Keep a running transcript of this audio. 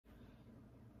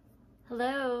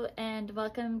Hello and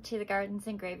welcome to the Gardens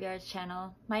and Graveyards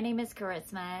channel. My name is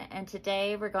Charisma and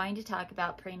today we're going to talk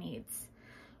about pre-needs.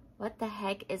 What the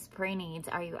heck is pre-needs,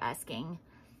 are you asking?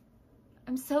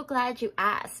 I'm so glad you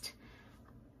asked.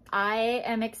 I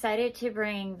am excited to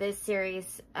bring this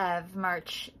series of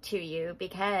March to you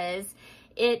because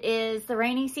it is the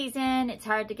rainy season, it's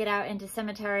hard to get out into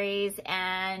cemeteries,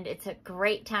 and it's a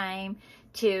great time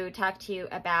to talk to you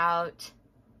about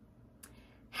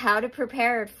how to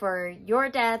prepare for your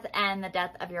death and the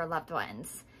death of your loved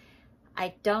ones.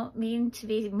 I don't mean to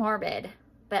be morbid,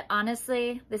 but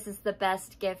honestly, this is the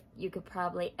best gift you could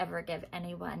probably ever give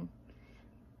anyone.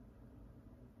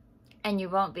 And you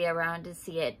won't be around to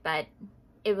see it, but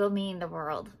it will mean the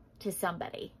world to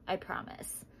somebody, I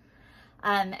promise.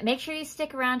 Make sure you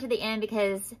stick around to the end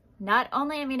because not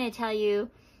only am I going to tell you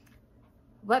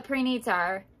what pre-needs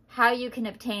are, how you can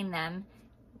obtain them,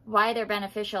 why they're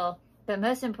beneficial, but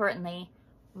most importantly,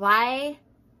 why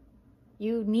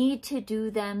you need to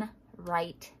do them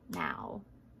right now.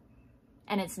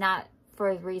 And it's not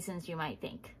for reasons you might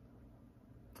think.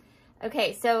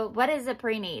 Okay, so what is a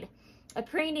pre-need? A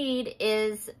pre-need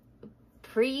is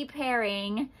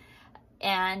preparing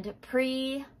and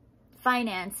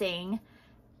pre-financing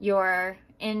your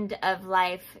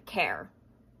end-of-life care.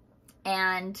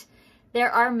 And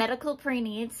there are medical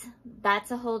pre-needs. That's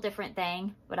a whole different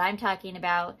thing. What I'm talking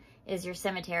about is your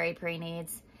cemetery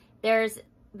pre-needs.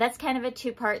 That's kind of a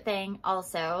two-part thing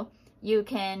also. You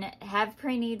can have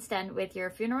pre-needs done with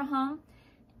your funeral home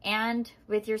and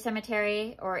with your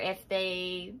cemetery, or if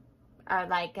they are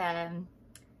like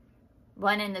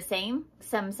one and the same.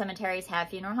 Some cemeteries have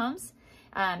funeral homes.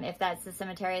 If that's the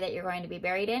cemetery that you're going to be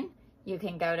buried in, you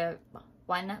can go to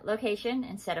one location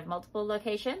instead of multiple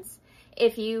locations.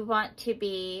 If you want to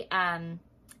be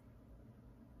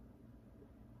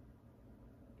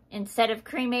instead of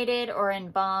cremated or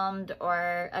embalmed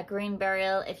or a green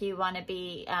burial, if you want to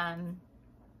be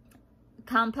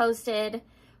composted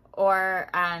or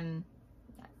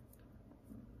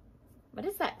what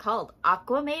is that called?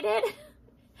 Aquamated?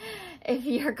 If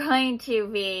you're going to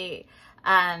be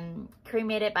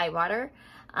cremated by water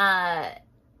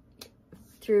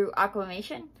through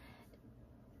aquamation,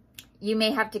 you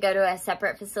may have to go to a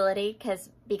separate facility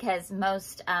because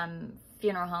most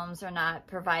funeral homes are not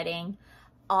providing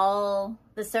all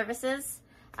the services.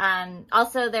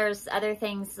 Also, there's other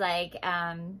things like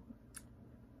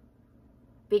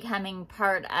becoming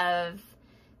part of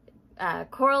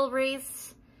coral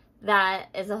reefs. That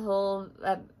is a whole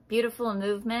beautiful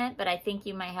movement, but I think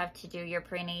you might have to do your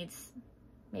pre-needs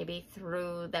maybe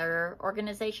through their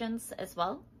organizations as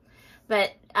well.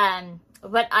 But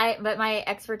what my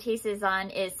expertise is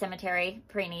on is cemetery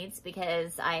pre-needs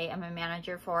because I am a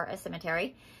manager for a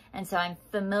cemetery. And so I'm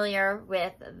familiar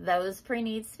with those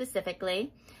pre-needs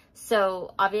specifically.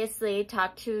 So obviously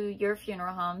talk to your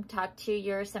funeral home, talk to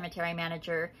your cemetery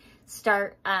manager,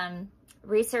 start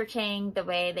researching the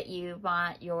way that you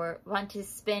want to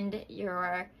spend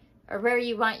or where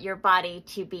you want your body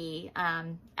to be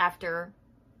after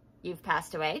you've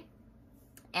passed away,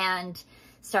 and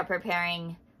start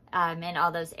preparing in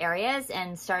all those areas.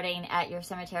 And starting at your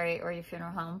cemetery or your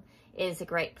funeral home is a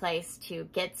great place to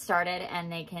get started,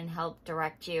 and they can help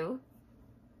direct you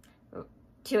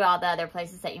to all the other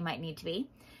places that you might need to be.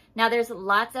 Now, there's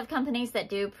lots of companies that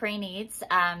do pre-needs.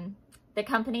 The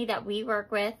company that we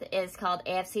work with is called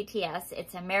AFCTS.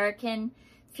 It's American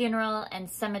Funeral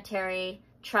and Cemetery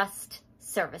Trust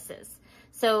Services.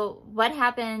 So what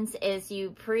happens is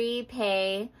you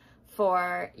prepay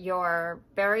for your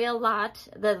burial lot,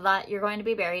 the lot you're going to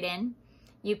be buried in.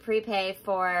 You prepay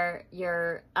for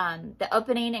your the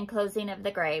opening and closing of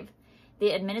the grave,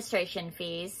 the administration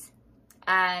fees.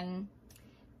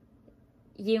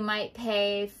 You might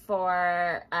pay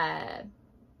for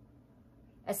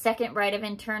a second right of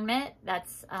interment.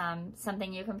 That's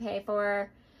something you can pay for.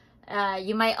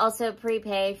 You might also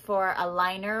prepay for a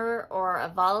liner or a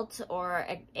vault or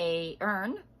a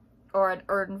urn or an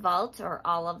urn vault or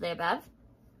all of the above.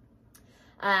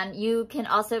 You can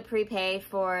also prepay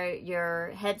for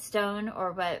your headstone,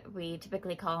 or what we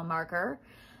typically call a marker.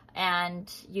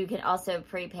 And you can also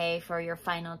prepay for your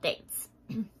final dates,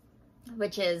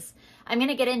 which is, I'm going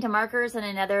to get into markers in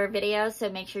another video,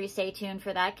 so make sure you stay tuned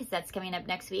for that because that's coming up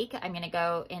next week. I'm going to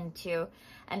go into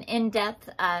an in-depth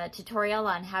tutorial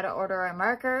on how to order a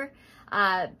marker.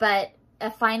 But a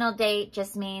final date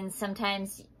just means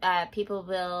sometimes people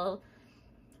will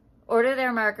order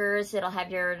their markers. It'll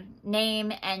have your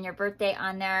name and your birthday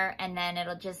on there, and then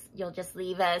you'll just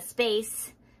leave a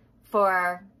space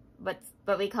for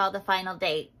what we call the final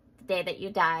date, the day that you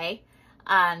die,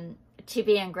 to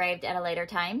be engraved at a later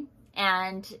time.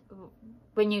 And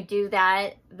when you do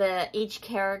that, each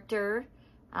character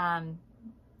on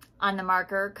the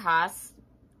marker costs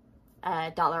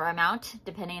a dollar amount,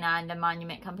 depending on the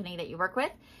monument company that you work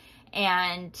with.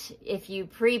 And if you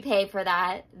prepay for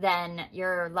that, then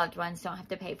your loved ones don't have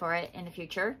to pay for it in the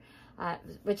future,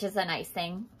 which is a nice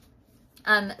thing.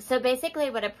 So basically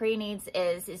what a pre-needs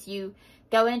is you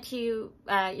go into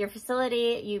your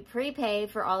facility, you prepay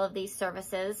for all of these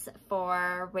services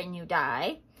for when you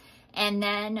die, and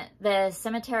then the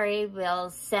cemetery will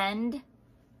send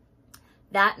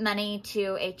that money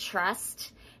to a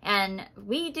trust. And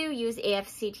we do use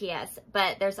AFCTS,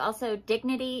 but there's also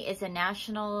Dignity is a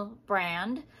national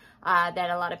brand that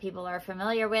a lot of people are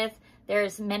familiar with.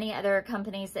 There's many other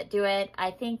companies that do it.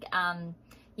 I think,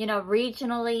 you know,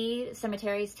 regionally,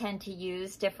 cemeteries tend to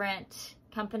use different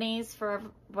companies for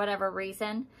whatever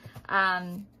reason.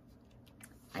 I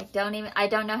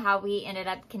don't know how we ended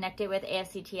up connected with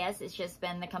AFCTS. It's just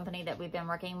been the company that we've been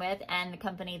working with and the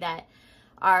company that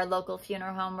our local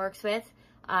funeral home works with.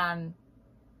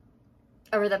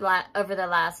 Over the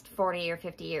last 40 or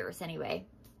 50 years anyway.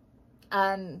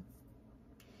 And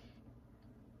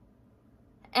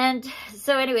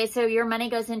so anyway, so your money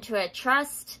goes into a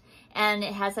trust and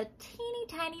it has a teeny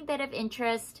tiny bit of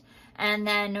interest. And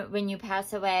then when you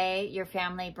pass away, your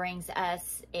family brings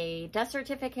us a death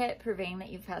certificate proving that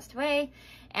you've passed away.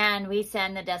 And we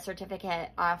send the death certificate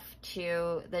off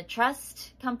to the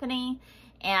trust company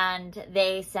and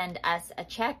they send us a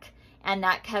check. And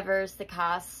that covers the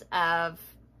costs of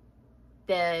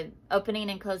the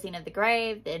opening and closing of the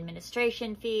grave, the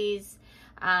administration fees,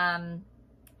 and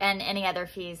any other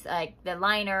fees like the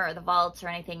liner or the vaults or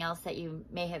anything else that you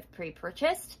may have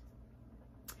pre-purchased.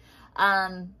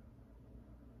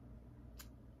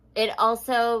 It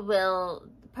also will,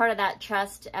 part of that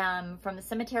trust from the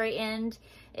cemetery end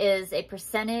is a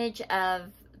percentage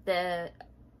of the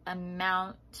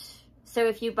amount. So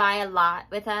if you buy a lot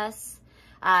with us,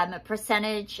 a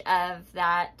percentage of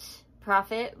that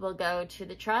profit will go to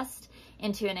the trust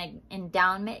into an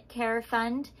endowment care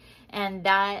fund, and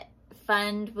that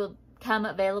fund will come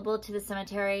available to the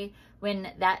cemetery when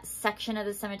that section of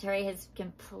the cemetery has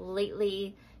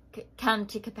completely come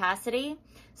to capacity.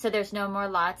 So there's no more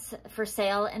lots for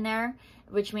sale in there,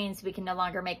 which means we can no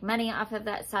longer make money off of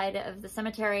that side of the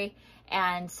cemetery.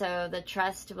 And so the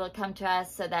trust will come to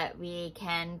us so that we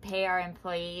can pay our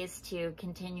employees to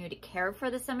continue to care for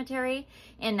the cemetery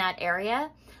in that area.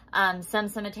 Some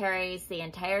cemeteries, the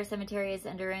entire cemetery is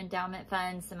under endowment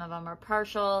funds. Some of them are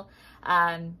partial.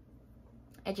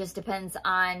 It just depends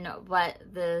on what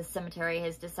the cemetery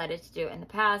has decided to do in the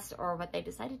past or what they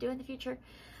decide to do in the future.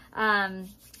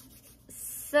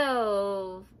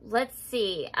 So let's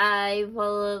see. I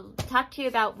will talk to you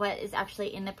about what is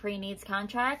actually in the pre-needs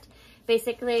contract.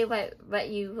 Basically, what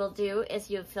you will do is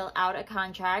you'll fill out a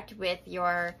contract with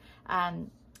your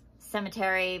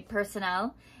cemetery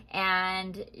personnel,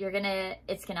 and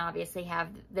it's gonna obviously have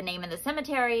the name of the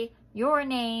cemetery, your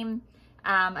name,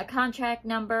 a contract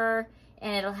number,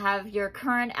 and it'll have your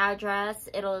current address.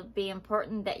 It'll be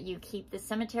important that you keep the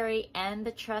cemetery and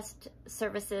the trust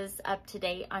services up to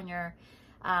date on your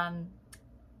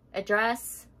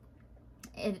address.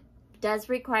 It does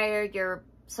require your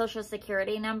social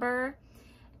security number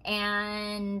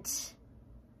and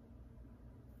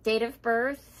date of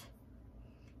birth.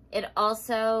 It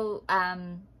also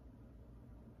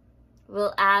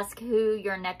will ask who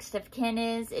your next of kin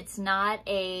is. It's not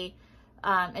like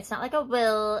a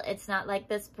will. It's not like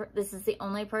this is the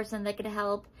only person that could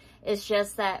help. It's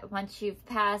just that once you've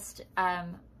passed,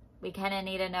 we kind of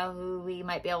need to know who we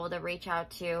might be able to reach out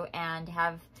to and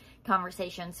have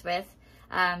conversations with.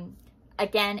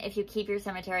 Again, if you keep your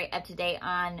cemetery up to date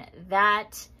on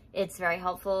that, it's very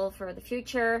helpful for the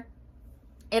future.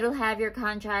 It'll have your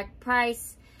contract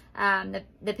price,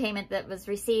 the payment that was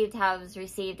received, how it was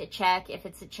received, a check. If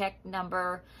it's a check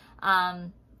number,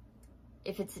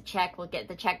 if it's a check, we'll get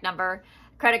the check number,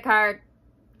 credit card,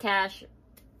 cash,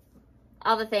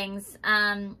 all the things.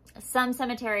 Some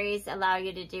cemeteries allow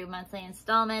you to do monthly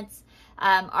installments.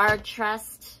 Our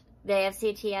trust, the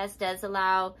AFCTS, does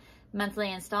allow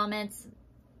monthly installments.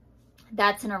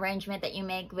 That's an arrangement that you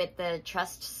make with the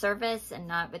trust service and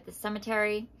not with the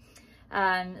cemetery.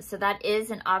 So that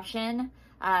is an option.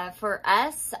 For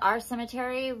us, our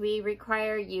cemetery, we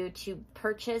require you to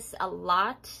purchase a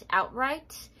lot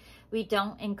outright. We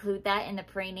don't include that in the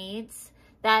pre-needs.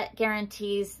 That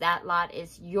guarantees that lot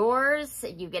is yours.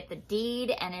 You get the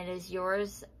deed and it is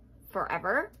yours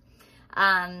forever.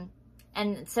 And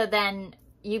so then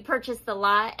you purchase the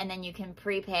lot and then you can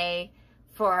prepay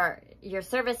for your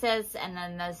services, and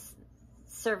then those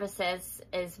services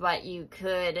is what you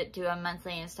could do a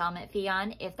monthly installment fee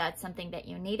on if that's something that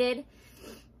you needed.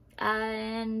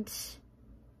 And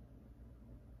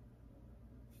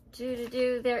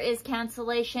there is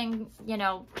cancellation,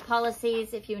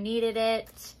 policies if you needed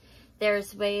it.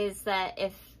 There's ways that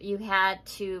if you had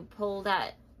to pull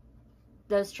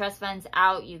those trust funds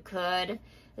out, you could.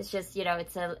 It's just,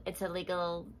 it's a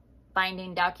legal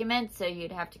binding document, so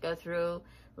you'd have to go through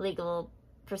legal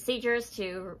procedures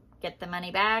to get the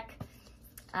money back.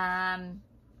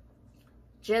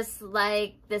 Just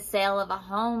like the sale of a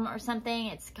home or something,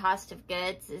 its cost of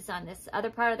goods is on this other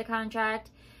part of the contract,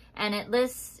 and it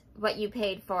lists what you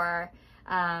paid for.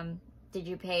 Did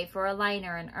you pay for a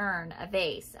liner, an urn, a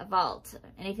vase, a vault,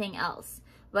 anything else?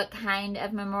 What kind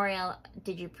of memorial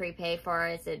did you prepay for?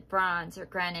 Is it bronze or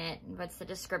granite? What's the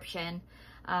description?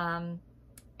 And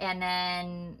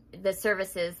then the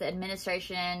services,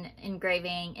 administration,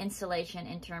 engraving, installation,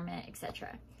 interment,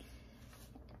 etc.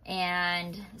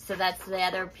 And so that's the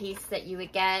other piece that you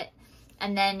would get.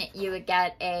 And then you would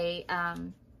get a,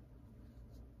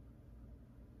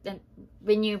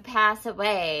 when you pass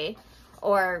away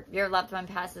or your loved one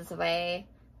passes away,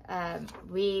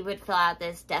 we would fill out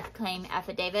this death claim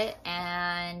affidavit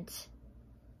and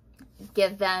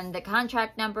give them the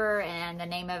contract number and the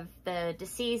name of the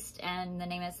deceased and the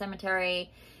name of the cemetery,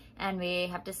 and we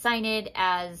have to sign it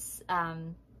as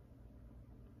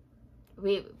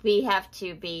we have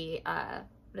to be what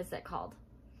is that called?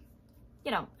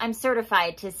 I'm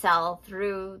certified to sell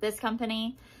through this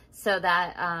company, so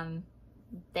that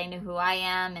they know who I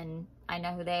am and I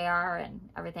know who they are and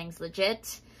everything's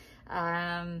legit.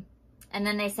 And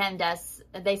then they send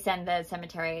the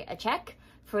cemetery a check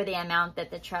for the amount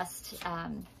that the trust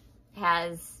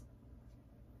has,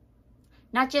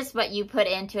 not just what you put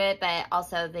into it, but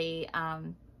also the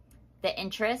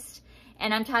interest.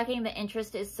 And I'm talking, the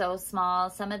interest is so small.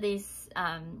 Some of these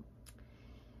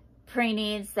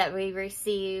pre-needs that we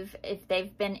receive, if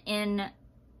they've been in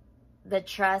the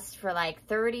trust for like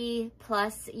 30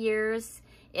 plus years,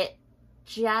 it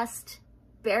just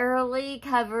barely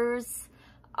covers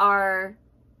our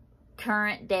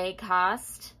current day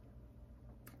cost.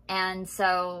 And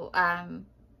so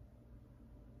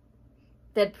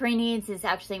the pre-needs is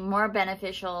actually more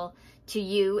beneficial to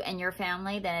you and your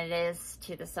family than it is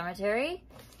to the cemetery.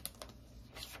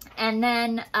 And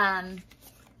then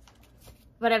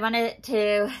what I wanted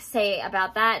to say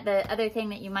about that, the other thing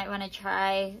that you might want to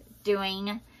try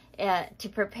doing to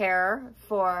prepare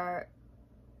for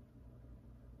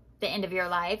the end of your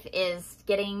life is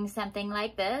getting something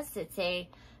like this. It's a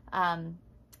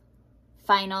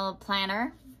final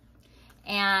planner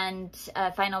and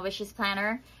a final wishes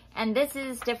planner. And this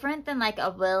is different than like a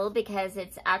will, because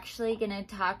it's actually going to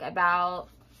talk about,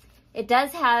 it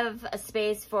does have a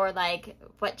space for like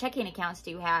what checking accounts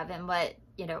do you have and what,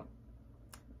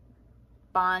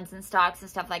 bonds and stocks and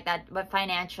stuff like that. What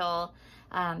financial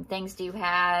things do you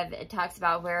have? It talks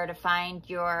about where to find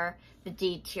the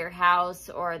deed to your house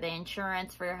or the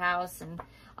insurance for your house and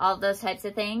all those types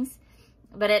of things.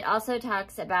 But it also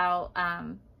talks about,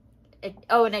 and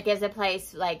it gives a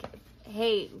place like,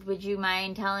 hey, would you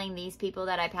mind telling these people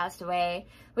that I passed away?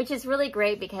 Which is really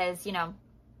great because,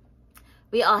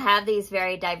 we all have these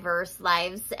very diverse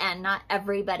lives, and not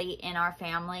everybody in our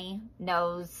family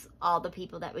knows all the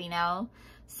people that we know.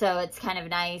 So it's kind of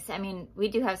nice. I mean, we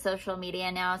do have social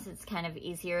media now, so it's kind of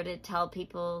easier to tell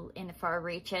people in the far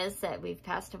reaches that we've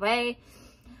passed away.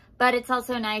 But it's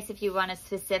also nice if you want to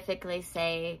specifically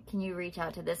say, can you reach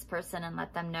out to this person and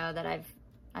let them know that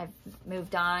I've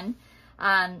moved on.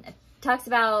 It talks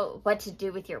about what to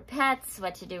do with your pets,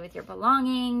 what to do with your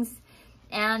belongings,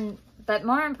 but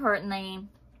more importantly,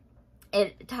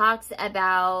 it talks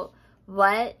about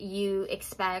what you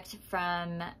expect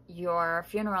from your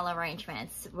funeral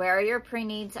arrangements, where your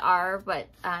pre-needs are, what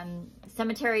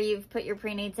cemetery you've put your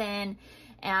pre-needs in,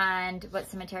 and what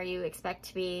cemetery you expect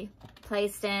to be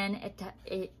placed in.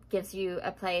 It gives you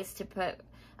a place to put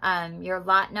your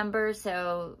lot number,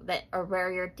 so that, or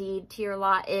where your deed to your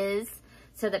lot is,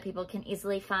 so that people can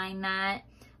easily find that.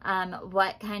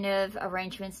 What kind of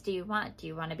arrangements do you want? Do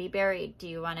you want to be buried? Do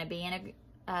you want to be in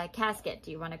a casket? Do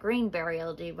you want a green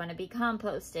burial? Do you want to be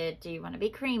composted? Do you want to be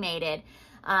cremated?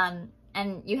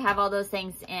 And you have all those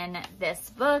things in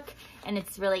this book, and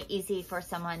it's really easy for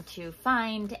someone to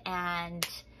find and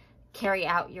carry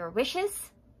out your wishes.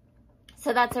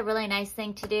 So that's a really nice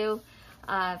thing to do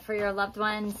for your loved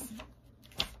ones.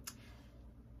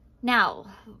 Now,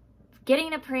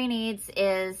 getting a pre-needs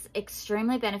is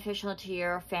extremely beneficial to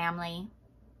your family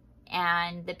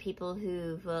and the people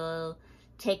who will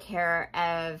take care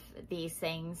of these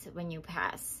things when you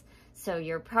pass. So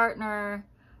your partner,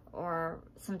 or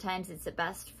sometimes it's a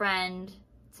best friend.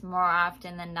 It's more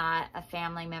often than not a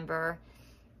family member.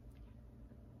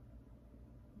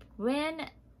 When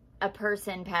a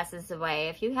person passes away,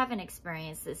 if you haven't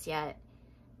experienced this yet,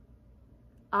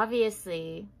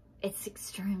 obviously it's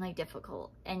extremely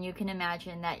difficult, and you can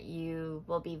imagine that you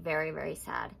will be very, very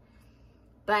sad.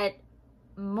 But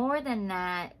more than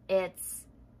that, it's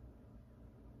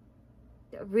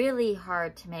really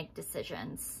hard to make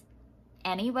decisions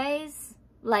anyways.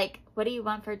 Like, what do you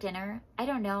want for dinner? I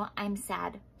don't know, I'm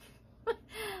sad.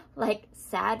 Like,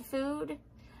 sad food.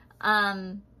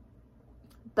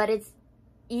 But it's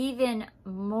even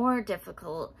more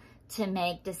difficult to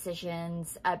make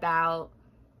decisions about,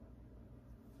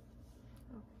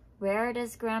 where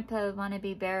does Grandpa want to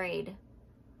be buried?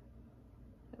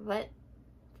 Where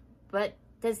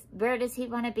does he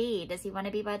want to be? Does he want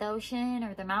to be by the ocean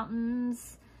or the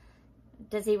mountains?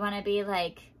 Does he want to be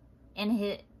like in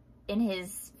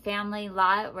his family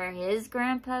lot where his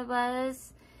grandpa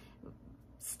was,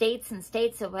 states and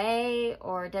states away?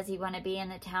 Or does he want to be in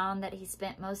the town that he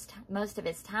spent most of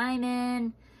his time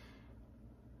in?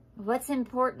 What's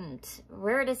important?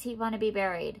 Where does he want to be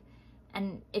buried?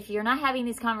 And if you're not having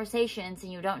these conversations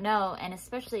and you don't know, and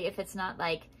especially if it's not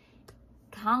like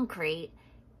concrete,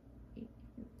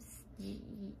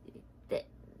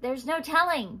 there's no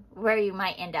telling where you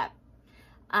might end up.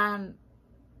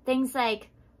 Things like,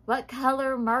 what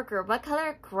color marker, what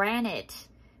color granite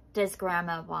does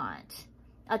Grandma want?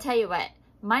 I'll tell you what,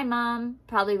 my mom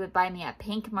probably would buy me a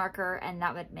pink marker, and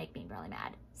that would make me really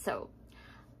mad. So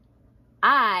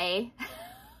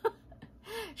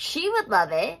she would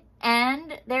love it.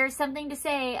 And there's something to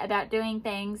say about doing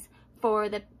things for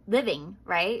the living,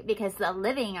 right? Because the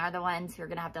living are the ones who are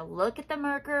going to have to look at the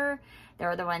marker.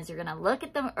 They're the ones who are going to look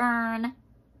at the urn.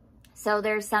 So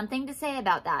there's something to say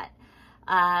about that,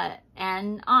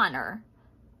 and honor.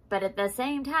 But at the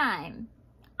same time,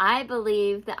 I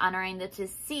believe that honoring the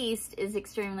deceased is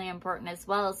extremely important as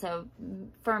well. So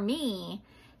for me,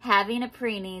 having a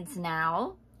pre-needs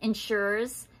now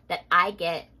ensures that I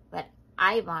get what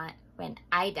I want when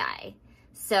I die,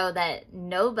 so that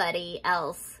nobody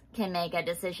else can make a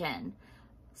decision.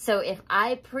 So if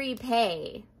I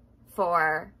prepay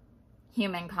for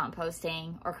human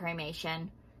composting or cremation,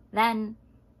 then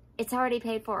it's already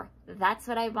paid for. That's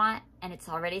what I want, and it's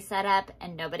already set up,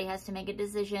 and nobody has to make a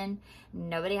decision.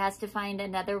 Nobody has to find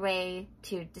another way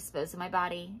to dispose of my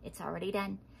body. It's already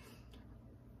done.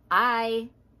 I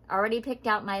already picked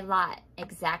out my lot,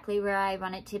 exactly where I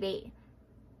want it to be.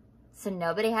 So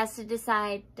nobody has to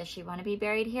decide, does she want to be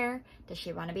buried here? Does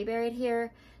she want to be buried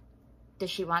here? Does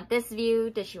she want this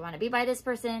view? Does she want to be by this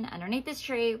person, underneath this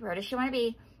tree? Where does she want to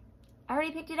be? I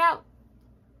already picked it out.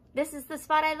 This is the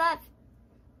spot I love.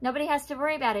 Nobody has to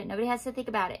worry about it. Nobody has to think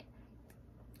about it.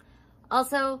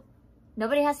 Also,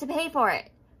 nobody has to pay for it,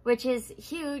 which is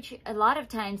huge. A lot of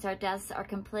times our deaths are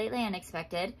completely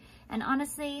unexpected. And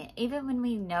honestly, even when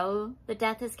we know the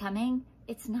death is coming,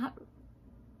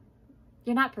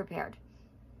 you're not prepared.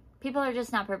 People are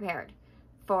just not prepared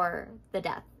for the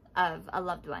death of a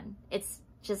loved one. It's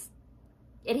just,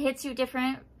 it hits you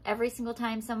different every single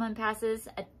time someone passes.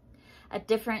 A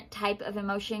different type of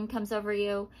emotion comes over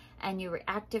you, and you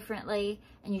react differently,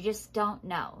 and you just don't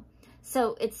know.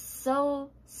 So it's so,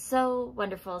 so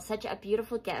wonderful, such a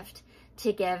beautiful gift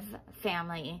to give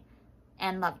family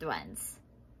and loved ones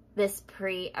this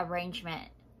pre-arrangement,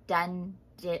 done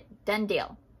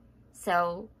deal.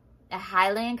 So I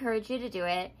highly encourage you to do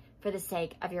it for the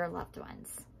sake of your loved ones.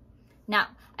 Now,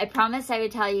 I promised I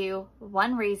would tell you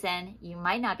one reason you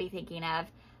might not be thinking of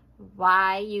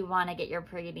why you want to get your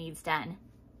pre-needs done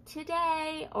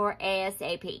today or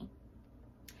ASAP.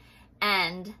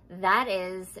 And that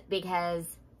is because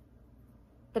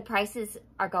the prices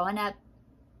are going up.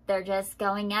 They're just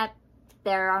going up.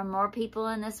 There are more people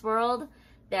in this world.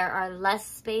 There are less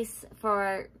space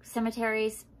for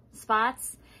cemetery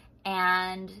spots,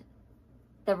 and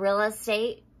the real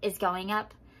estate is going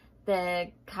up.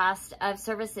 The cost of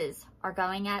services are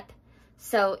going up.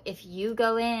 So if you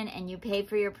go in and you pay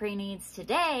for your pre-needs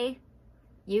today,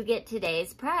 you get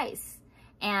today's price.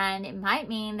 And it might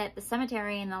mean that the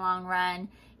cemetery in the long run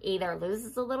either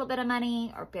loses a little bit of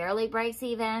money or barely breaks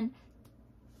even.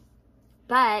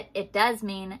 But it does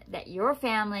mean that your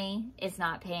family is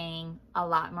not paying a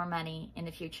lot more money in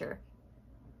the future.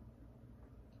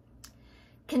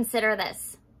 Consider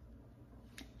this.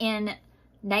 In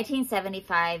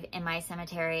 1975, in my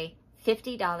cemetery,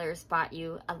 $50 bought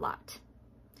you a lot.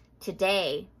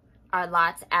 Today, our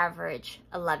lots average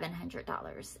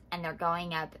 $1,100, and they're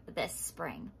going up this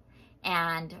spring.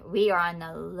 And we are on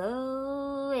the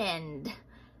low end,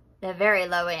 the very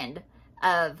low end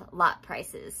of lot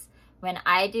prices. When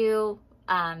I do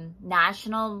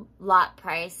national lot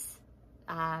price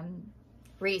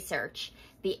research,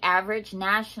 the average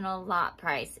national lot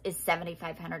price is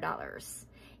 $7,500,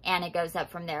 and it goes up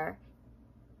from there.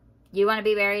 You want to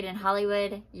be buried in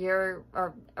Hollywood,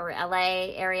 or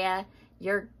LA area,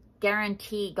 you're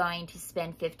guaranteed going to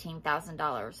spend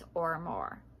 $15,000 or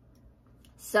more.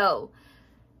 So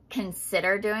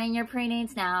consider doing your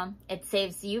pre-needs now. It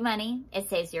saves you money. It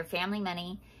saves your family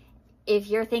money. If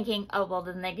you're thinking, oh, well,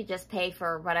 then they could just pay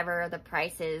for whatever the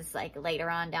price is like later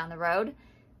on down the road,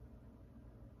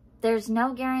 there's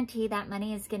no guarantee that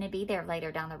money is going to be there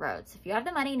later down the road. So if you have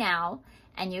the money now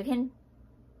and you can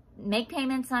make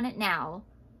payments on it now,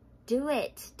 do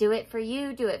it. Do it for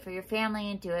you, do it for your family,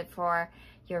 and do it for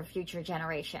your future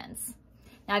generations.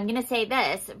 Now, I'm going to say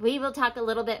this. We will talk a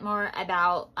little bit more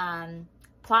about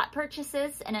plot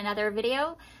purchases in another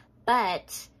video,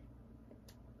 but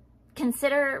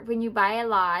consider when you buy a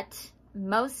lot,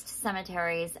 most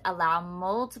cemeteries allow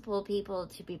multiple people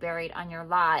to be buried on your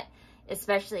lot,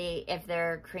 especially if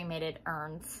they're cremated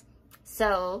urns.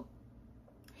 So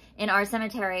in our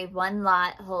cemetery, one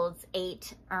lot holds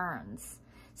 8 urns.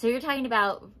 So you're talking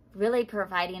about really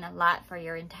providing a lot for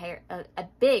your entire, a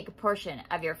big portion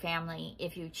of your family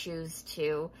if you choose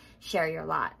to share your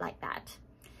lot like that.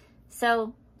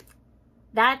 So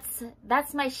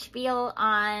that's my spiel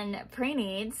on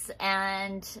pre-needs.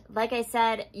 And like I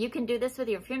said, you can do this with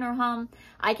your funeral home.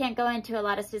 I can't go into a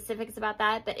lot of specifics about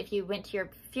that, but if you went to your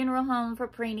funeral home for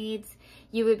pre-needs,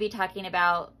 you would be talking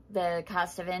about the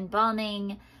cost of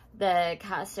embalming, the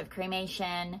cost of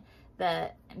cremation,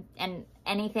 and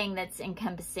anything that's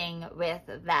encompassing with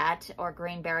that, or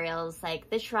green burials like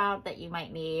the shroud that you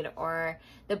might need, or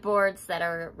the boards that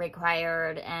are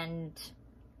required, and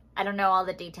I don't know all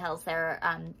the details there.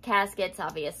 Caskets,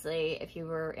 obviously, if you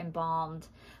were embalmed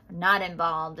or not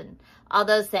embalmed, and all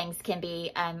those things can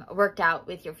be worked out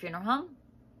with your funeral home.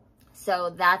 So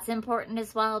that's important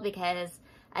as well, because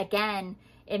again,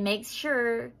 it makes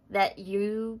sure that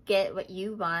you get what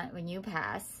you want when you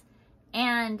pass,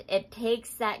 and it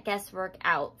takes that guesswork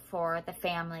out for the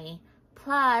family.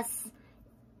 Plus,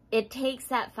 it takes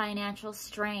that financial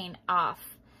strain off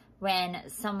when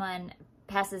someone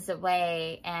passes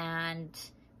away and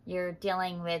you're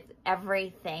dealing with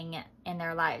everything in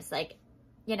their lives. Like,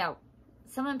 you know,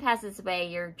 someone passes away,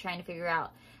 you're trying to figure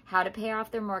out how to pay off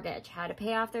their mortgage, how to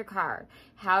pay off their car,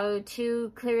 how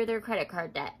to clear their credit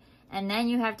card debt. And then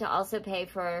you have to also pay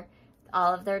for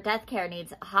all of their death care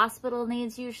needs, hospital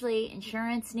needs usually,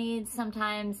 insurance needs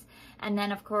sometimes, and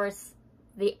then of course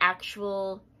the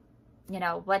actual, you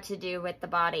know, what to do with the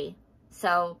body.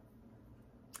 So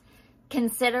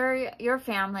consider your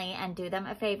family and do them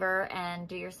a favor, and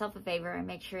do yourself a favor, and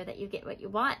make sure that you get what you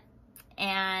want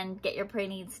and get your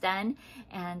pre-needs done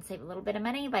and save a little bit of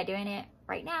money by doing it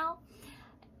right now.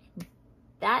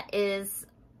 That is,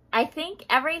 I think,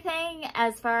 everything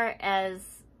as far as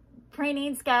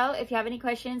pre-needs go. If you have any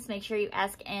questions, make sure you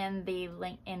ask in the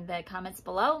link in the comments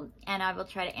below, and I will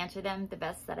try to answer them the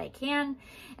best that I can.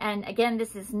 And again,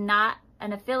 this is not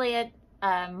an affiliate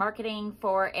marketing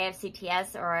for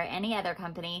AFCTS or any other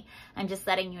company. I'm just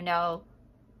letting you know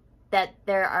that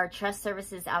there are trust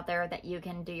services out there that you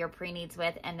can do your pre-needs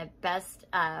with, and the best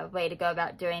way to go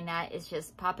about doing that is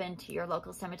just pop into your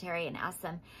local cemetery and ask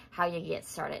them how you get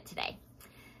started today.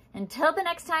 Until the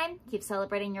next time, keep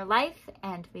celebrating your life,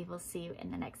 and we will see you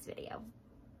in the next video.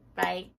 Bye.